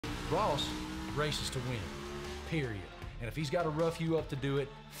Ross races to win, period. And if he's got to rough you up to do it,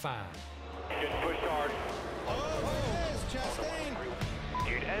 fine. Getting pushed hard. Oh, it is Chastain.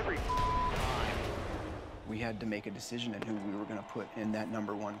 Dude, every time. We had to make a decision on who we were going to put in that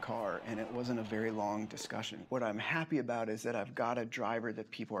 #1 car, and it wasn't a very long discussion. What I'm happy about is that I've got a driver that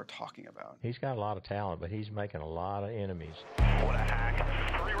people are talking about. He's got a lot of talent, but he's making a lot of enemies. What a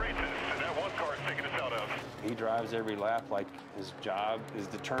hack. 3 races, and that one car is taking us out of. He drives every lap like his job is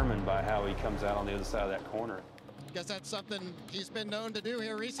determined by how he comes out on the other side of that corner. Guess that's something he's been known to do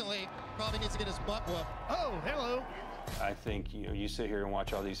here recently. Probably needs to get his butt whooped. Oh, hello. I think you sit here and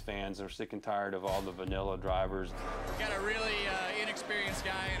watch all these fans. They're sick and tired of all the vanilla drivers. Got a really inexperienced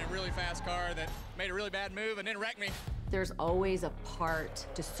guy in a really fast car that made a really bad move and then wrecked me. There's always a part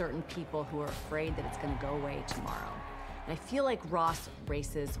to certain people who are afraid that it's going to go away tomorrow. And I feel like Ross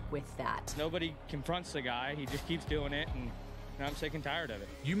races with that. Nobody confronts the guy. He just keeps doing it, and I'm sick and tired of it.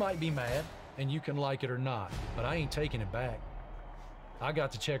 You might be mad, and you can like it or not, but I ain't taking it back. I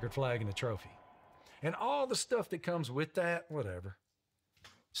got the checkered flag and the trophy. And all the stuff that comes with that, whatever.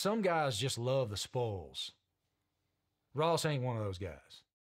 Some guys just love the spoils. Ross ain't one of those guys.